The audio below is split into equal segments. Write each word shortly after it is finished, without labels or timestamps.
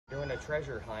a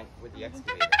treasure hunt with the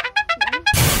excavator.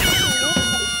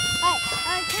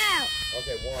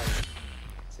 Okay, 1,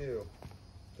 2,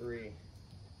 3,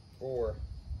 4,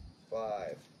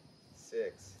 5,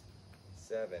 6,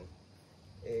 7,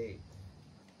 8,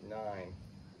 9,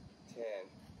 10,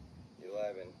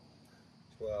 11,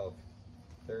 12,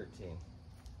 13,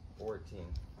 14,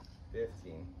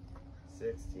 15,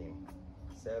 16,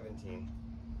 17,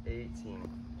 18,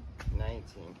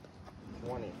 19,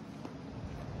 20.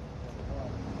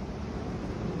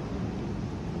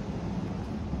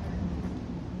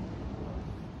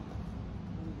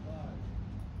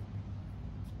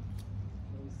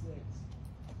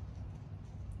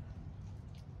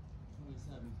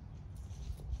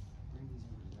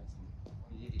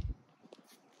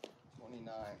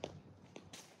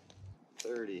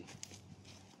 30,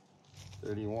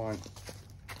 31,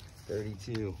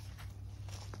 32.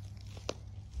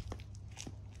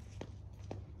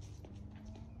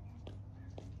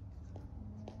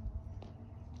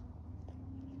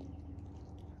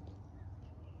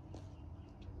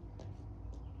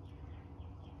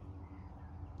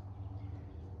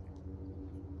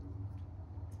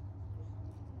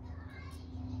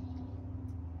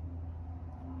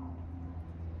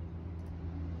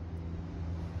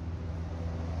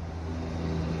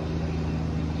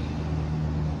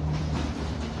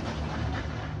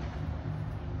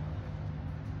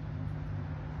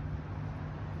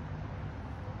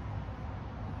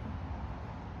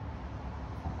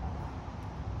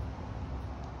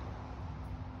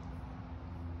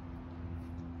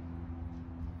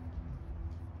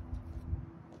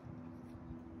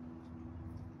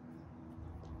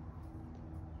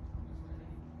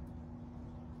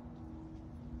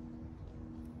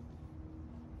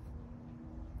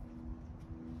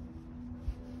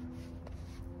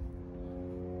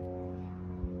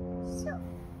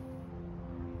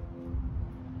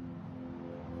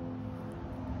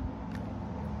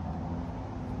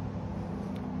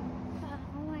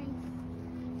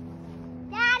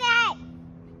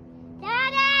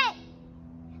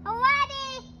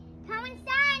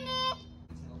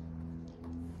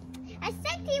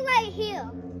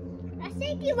 I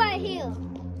think you right here.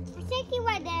 I think you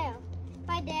right there.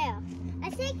 Right there. I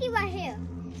think you right here.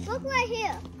 Look right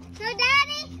here. So,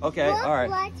 Daddy. Okay, look all right.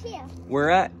 Right here. Where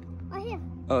at? Right here.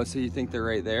 Oh, so you think they're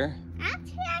right there?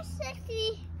 Actually, I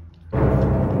see.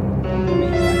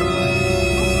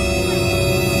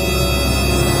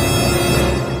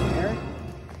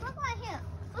 Look right here.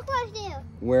 Look right there.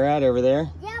 Where at? Over there?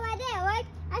 Yeah, right there. Right.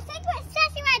 I think it's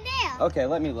Sassy right there. Okay,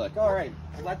 let me look. All right,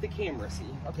 let the camera see.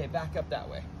 Okay, back up that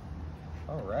way.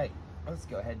 All right, let's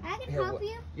go ahead. I can help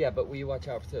you. Yeah, but will you watch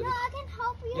out for the... No, I can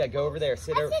help you. Yeah, go over there.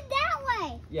 Sit over. I sit that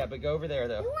way. Yeah, but go over there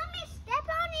though. You want me to step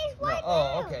on these No. white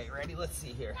Oh, nails? okay. Ready? Let's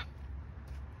see here.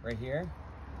 Right here.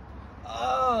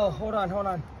 Oh, hold on, hold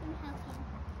on.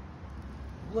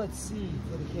 Let's see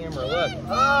for the camera. Look.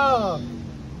 Oh,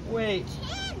 wait.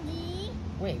 Candy.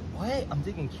 Wait, what? I'm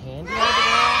thinking candy over there.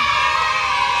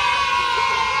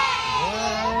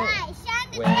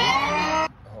 What? Wait.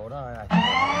 Hold on. I think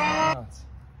that's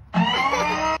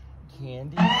something else.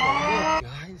 Candy. So look,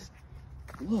 guys.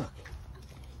 Look.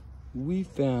 We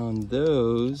found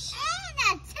those.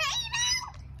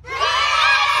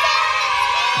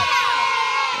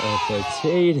 A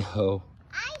potato.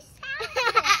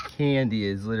 Candy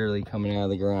is literally coming out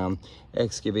of the ground.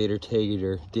 Excavator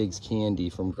Tater digs candy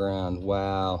from ground.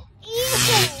 Wow. Ew.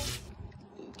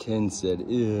 Ken said,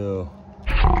 ew.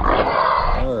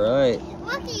 All right.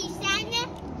 Looky, Santa.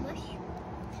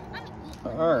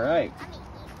 All right.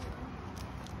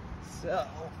 So,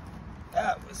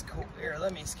 that was cool. Here,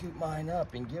 let me scoop mine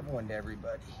up and give one to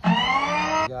everybody.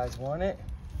 You guys want it?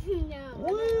 No.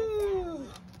 Woo!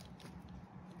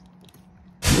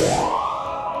 Let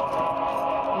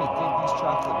me dig these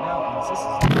chocolate mountains. This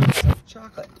is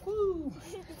chocolate. Woo!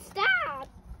 Stop.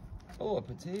 Oh, a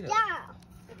potato. Stop.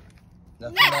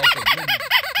 Nothing like a good,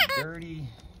 dirty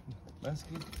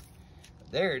musky.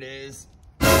 There it is.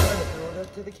 I'm gonna throw it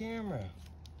up to the camera.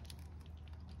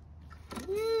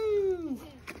 Woo!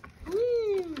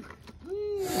 Woo!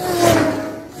 Woo!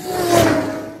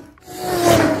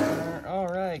 All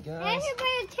right, guys. There's a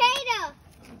potato.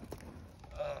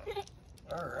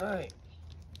 All right.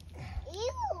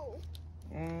 Ew.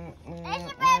 There's a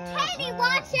potato.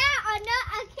 Watch out, or not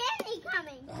a candy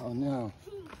coming. Oh no.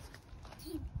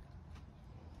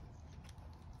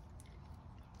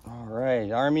 All right,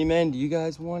 Army men, do you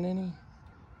guys want any?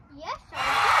 Yes, sir.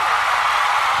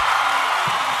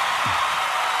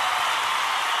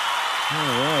 All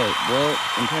right, well,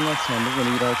 until next time, we're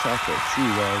gonna eat our chocolate. See you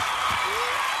guys.